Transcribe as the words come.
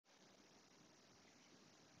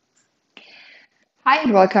Hi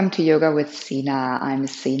and welcome to Yoga with Sina. I'm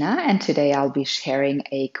Sina, and today I'll be sharing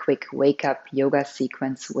a quick wake up yoga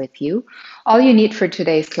sequence with you. All you need for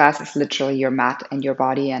today's class is literally your mat and your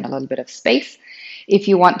body and a little bit of space. If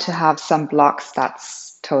you want to have some blocks,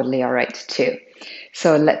 that's totally all right too.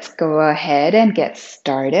 So let's go ahead and get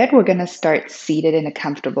started. We're going to start seated in a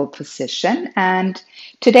comfortable position, and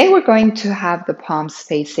today we're going to have the palms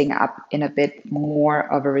facing up in a bit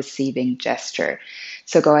more of a receiving gesture.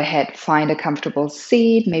 So go ahead, find a comfortable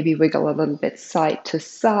seat, maybe wiggle a little bit side to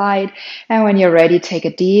side. And when you're ready, take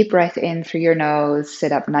a deep breath in through your nose,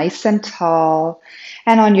 sit up nice and tall.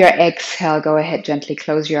 And on your exhale, go ahead, gently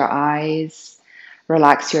close your eyes.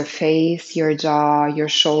 Relax your face, your jaw, your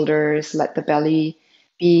shoulders. Let the belly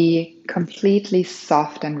be completely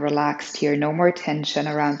soft and relaxed here. No more tension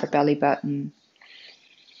around the belly button.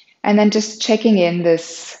 And then just checking in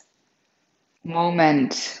this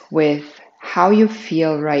moment with how you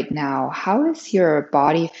feel right now. How is your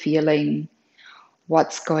body feeling?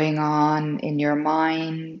 What's going on in your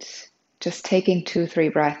mind? Just taking 2, 3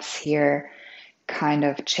 breaths here, kind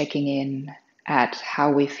of checking in at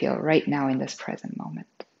how we feel right now in this present moment.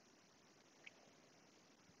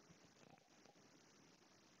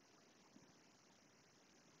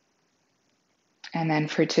 And then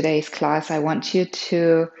for today's class, I want you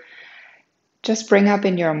to just bring up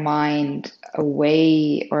in your mind a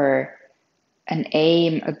way or an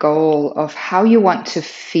aim, a goal of how you want to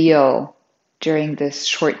feel during this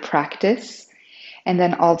short practice, and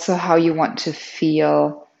then also how you want to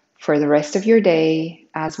feel for the rest of your day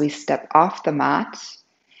as we step off the mat.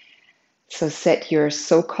 So set your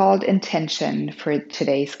so-called intention for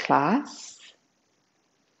today's class.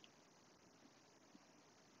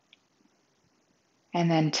 And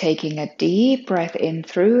then taking a deep breath in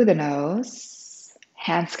through the nose.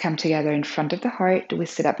 Hands come together in front of the heart. We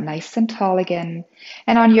sit up nice and tall again.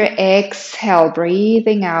 And on your exhale,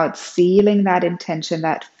 breathing out, sealing that intention,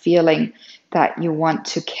 that feeling that you want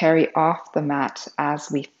to carry off the mat as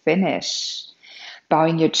we finish.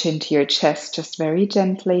 Bowing your chin to your chest just very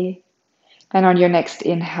gently. And on your next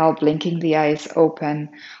inhale, blinking the eyes open,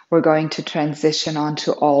 we're going to transition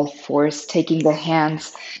onto all fours, taking the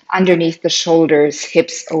hands underneath the shoulders,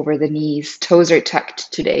 hips over the knees. Toes are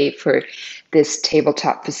tucked today for this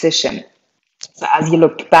tabletop position. So as you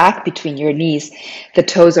look back between your knees, the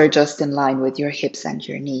toes are just in line with your hips and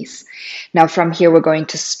your knees. Now from here, we're going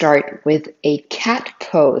to start with a cat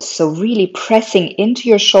pose. So really pressing into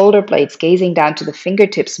your shoulder blades, gazing down to the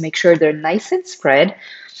fingertips, make sure they're nice and spread.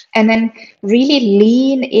 And then really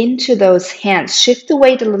lean into those hands. Shift the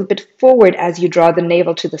weight a little bit forward as you draw the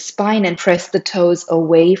navel to the spine and press the toes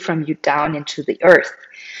away from you down into the earth.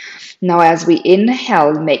 Now, as we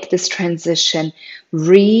inhale, make this transition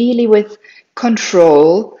really with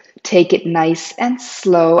control. Take it nice and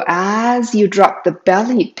slow. As you drop the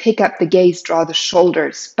belly, pick up the gaze, draw the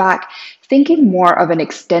shoulders back, thinking more of an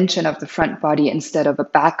extension of the front body instead of a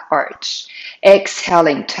back arch.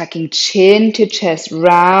 Exhaling, tucking chin to chest,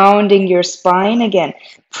 rounding your spine again,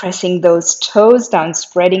 pressing those toes down,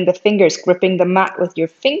 spreading the fingers, gripping the mat with your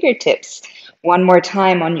fingertips. One more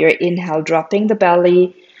time on your inhale, dropping the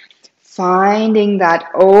belly, finding that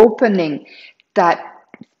opening, that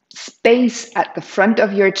space at the front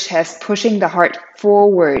of your chest, pushing the heart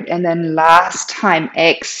forward. And then last time,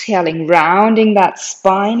 exhaling, rounding that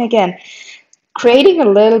spine again, creating a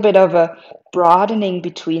little bit of a broadening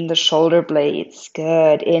between the shoulder blades.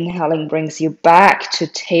 Good. Inhaling brings you back to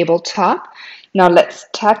tabletop. Now let's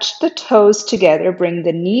touch the toes together, bring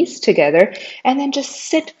the knees together, and then just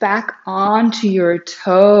sit back onto your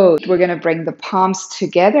toes. We're going to bring the palms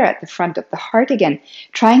together at the front of the heart again,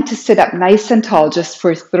 trying to sit up nice and tall just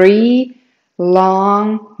for 3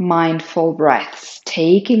 long, mindful breaths.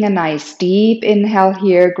 Taking a nice deep inhale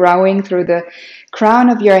here, growing through the crown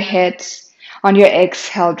of your head. On your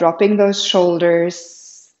exhale, dropping those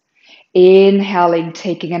shoulders. Inhaling,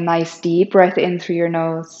 taking a nice deep breath in through your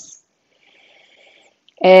nose.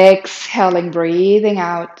 Exhaling, breathing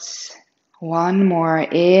out. One more.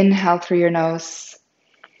 Inhale through your nose.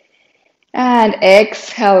 And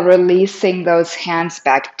exhale, releasing those hands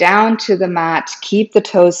back down to the mat. Keep the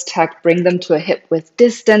toes tucked. Bring them to a hip width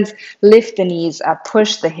distance. Lift the knees up.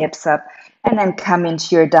 Push the hips up. And then come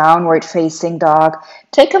into your downward facing dog.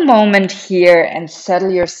 Take a moment here and settle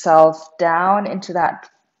yourself down into that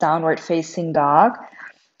downward facing dog.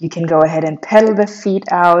 You can go ahead and pedal the feet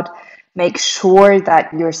out. Make sure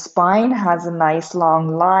that your spine has a nice long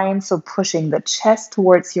line, so pushing the chest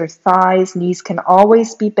towards your thighs. Knees can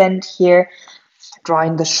always be bent here.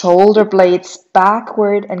 Drawing the shoulder blades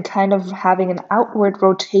backward and kind of having an outward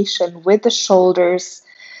rotation with the shoulders.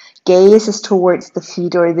 Gaze is towards the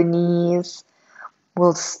feet or the knees.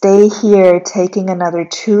 We'll stay here, taking another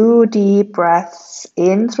 2 deep breaths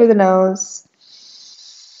in through the nose.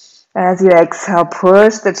 As you exhale,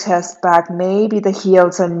 push the chest back. Maybe the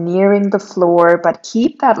heels are nearing the floor, but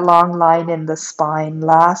keep that long line in the spine.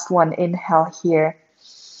 Last one, inhale here.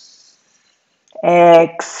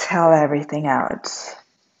 Exhale everything out.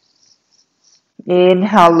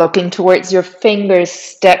 Inhale, looking towards your fingers,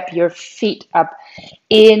 step your feet up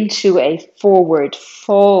into a forward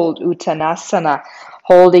fold, Uttanasana,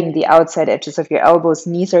 holding the outside edges of your elbows.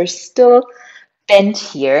 Knees are still bent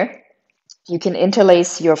here. You can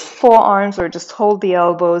interlace your forearms or just hold the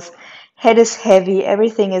elbows. Head is heavy,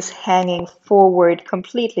 everything is hanging forward,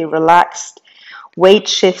 completely relaxed. Weight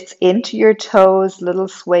shifts into your toes, little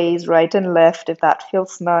sways right and left if that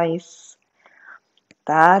feels nice.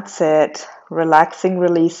 That's it. Relaxing,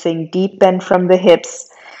 releasing, deep bend from the hips,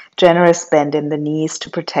 generous bend in the knees to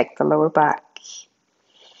protect the lower back.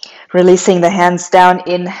 Releasing the hands down,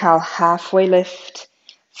 inhale, halfway lift,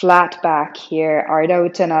 flat back here, Ardha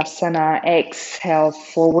Uttanasana, exhale,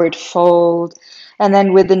 forward fold, and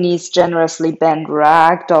then with the knees generously bend,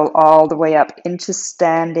 ragdoll all the way up into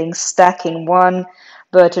standing, stacking one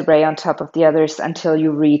vertebrae on top of the others until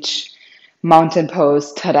you reach mountain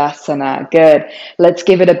pose, Tadasana. Good. Let's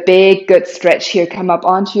give it a big, good stretch here. Come up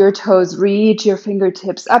onto your toes, reach your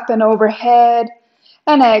fingertips up and overhead,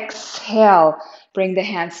 and exhale. Bring the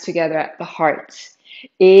hands together at the heart.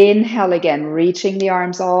 Inhale again, reaching the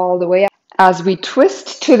arms all the way up. As we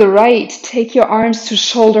twist to the right, take your arms to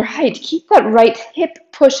shoulder height. Keep that right hip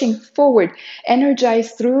pushing forward.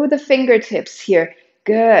 Energize through the fingertips here.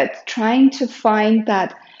 Good. Trying to find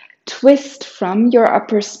that twist from your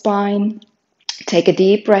upper spine. Take a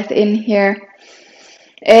deep breath in here.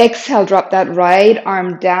 Exhale, drop that right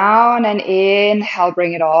arm down and inhale,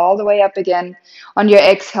 bring it all the way up again. On your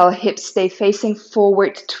exhale, hips stay facing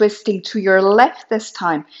forward, twisting to your left this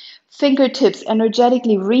time. Fingertips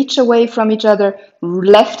energetically reach away from each other.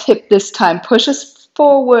 Left hip this time pushes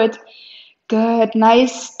forward. Good.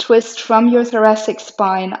 Nice twist from your thoracic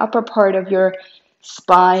spine, upper part of your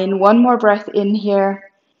spine. One more breath in here.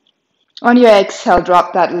 On your exhale,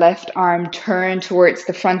 drop that left arm, turn towards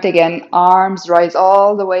the front again. Arms rise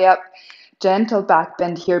all the way up. Gentle back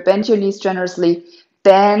bend here. Bend your knees generously.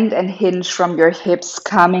 Bend and hinge from your hips,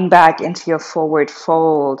 coming back into your forward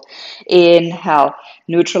fold. Inhale,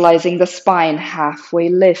 neutralizing the spine, halfway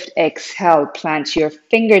lift. Exhale, plant your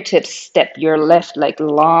fingertips, step your left leg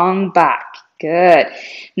long back. Good.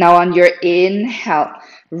 Now on your inhale,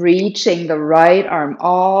 reaching the right arm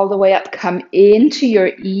all the way up. Come into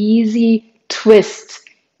your easy twist,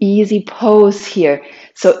 easy pose here.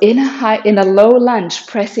 So in a low lunge,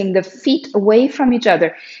 pressing the feet away from each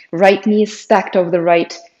other. Right knee is stacked over the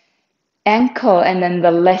right ankle, and then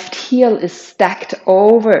the left heel is stacked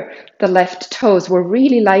over the left toes. We're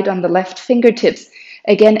really light on the left fingertips.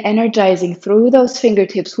 Again, energizing through those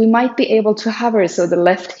fingertips. We might be able to hover, so the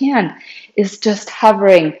left hand is just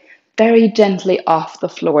hovering very gently off the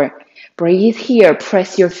floor. Breathe here.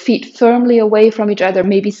 Press your feet firmly away from each other.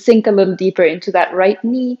 Maybe sink a little deeper into that right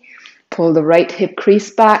knee. Pull the right hip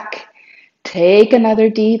crease back. Take another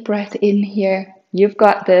deep breath in here. You've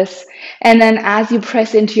got this. And then as you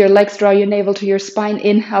press into your legs, draw your navel to your spine.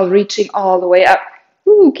 Inhale, reaching all the way up.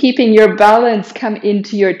 Ooh, keeping your balance. Come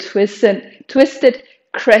into your twisted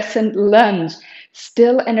crescent lunge.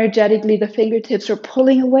 Still energetically, the fingertips are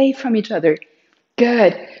pulling away from each other.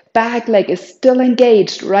 Good. Back leg is still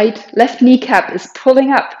engaged, right? Left kneecap is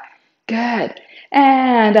pulling up. Good.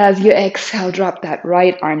 And as you exhale, drop that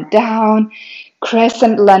right arm down.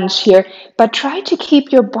 Crescent lunge here, but try to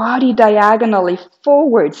keep your body diagonally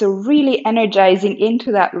forward. So really energizing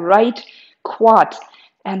into that right quad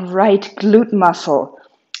and right glute muscle.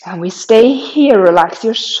 And we stay here. Relax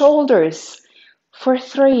your shoulders for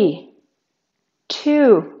 3,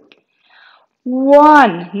 2,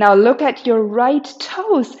 1. Now look at your right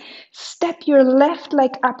toes. Step your left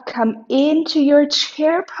leg up. Come into your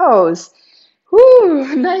chair pose.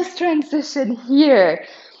 Woo, nice transition here.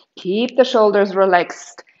 Keep the shoulders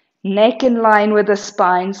relaxed. Neck in line with the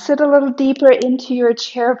spine. Sit a little deeper into your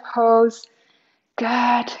chair pose.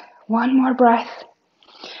 Good. One more breath.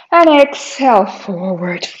 And exhale,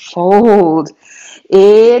 forward fold.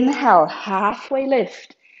 Inhale, halfway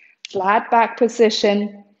lift. Flat back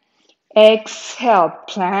position. Exhale,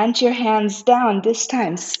 plant your hands down. This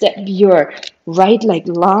time, step your right leg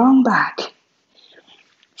long back.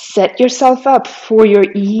 Set yourself up for your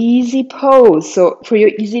easy pose, so for your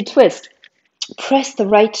easy twist. Press the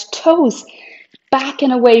right toes back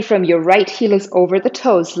and away from your right heel is over the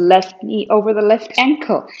toes, left knee over the left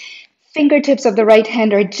ankle. Fingertips of the right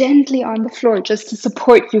hand are gently on the floor just to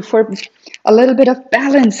support you for a little bit of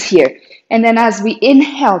balance here. And then as we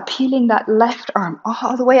inhale, peeling that left arm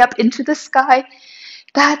all the way up into the sky.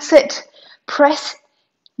 That's it. Press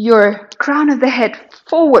your crown of the head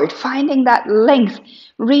forward, finding that length,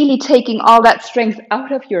 really taking all that strength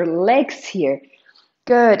out of your legs here.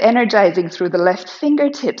 Good. Energizing through the left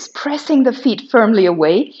fingertips, pressing the feet firmly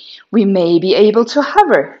away. We may be able to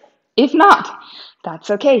hover. If not, that's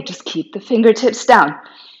okay. Just keep the fingertips down.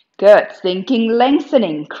 Good. Thinking,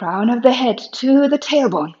 lengthening, crown of the head to the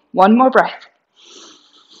tailbone. One more breath.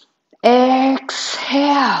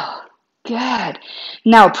 Exhale. Good.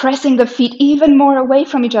 Now pressing the feet even more away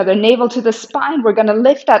from each other, navel to the spine. We're going to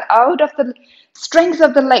lift that out of the strength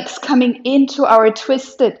of the legs, coming into our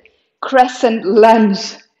twisted crescent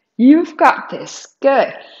lunge. You've got this.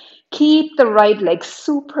 Good. Keep the right leg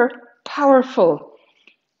super powerful.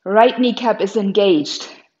 Right kneecap is engaged.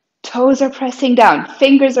 Toes are pressing down.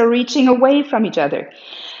 Fingers are reaching away from each other.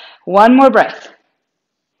 One more breath.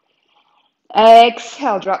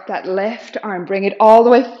 Exhale, drop that left arm, bring it all the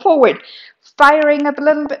way forward, firing up a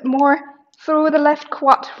little bit more through the left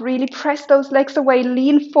quad. Really press those legs away,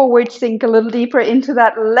 lean forward, sink a little deeper into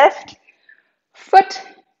that left foot,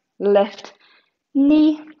 left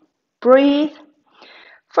knee. Breathe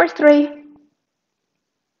for 3,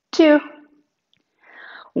 2,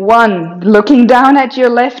 1. Looking down at your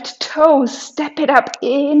left toe, step it up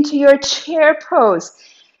into your chair pose.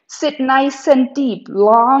 Sit nice and deep,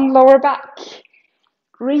 long lower back.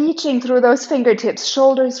 Reaching through those fingertips,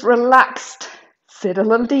 shoulders relaxed. Sit a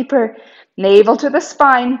little deeper, navel to the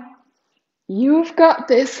spine. You've got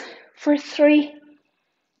this for 3,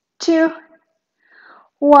 2,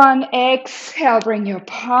 1. Exhale, bring your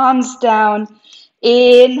palms down.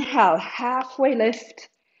 Inhale, halfway lift.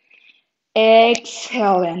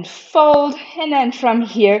 Exhale and fold. And then from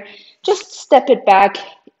here, just step it back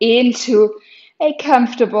into a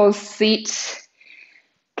comfortable seat.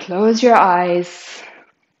 Close your eyes.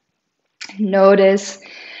 Notice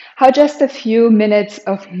how just a few minutes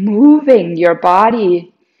of moving your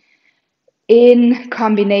body in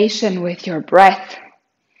combination with your breath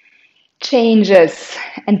changes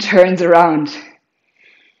and turns around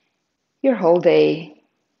your whole day.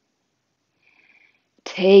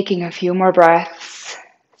 Taking a few more breaths,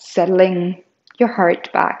 settling your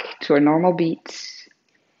heart back to a normal beat.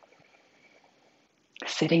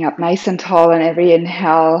 Sitting up nice and tall on every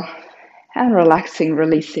inhale and relaxing,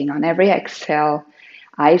 releasing on every exhale.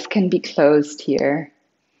 Eyes can be closed here.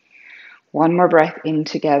 One more breath in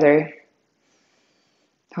together.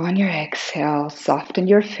 On your exhale, soften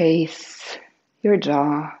your face, your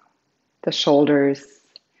jaw, the shoulders.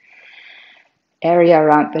 Area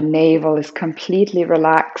around the navel is completely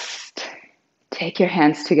relaxed. Take your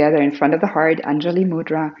hands together in front of the heart, Anjali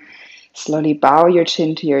Mudra. Slowly bow your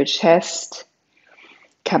chin to your chest.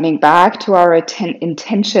 Coming back to our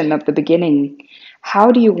intention of the beginning.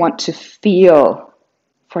 How do you want to feel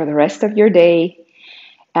for the rest of your day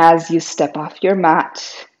as you step off your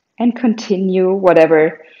mat and continue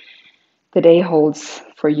whatever the day holds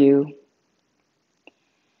for you?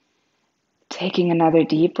 Taking another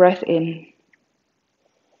deep breath in.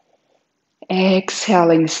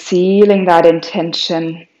 Exhaling, sealing that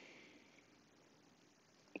intention.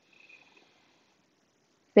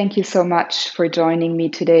 Thank you so much for joining me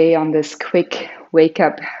today on this quick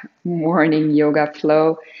wake-up morning yoga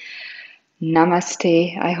flow.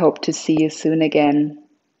 Namaste. I hope to see you soon again.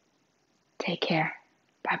 Take care.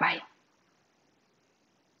 Bye-bye.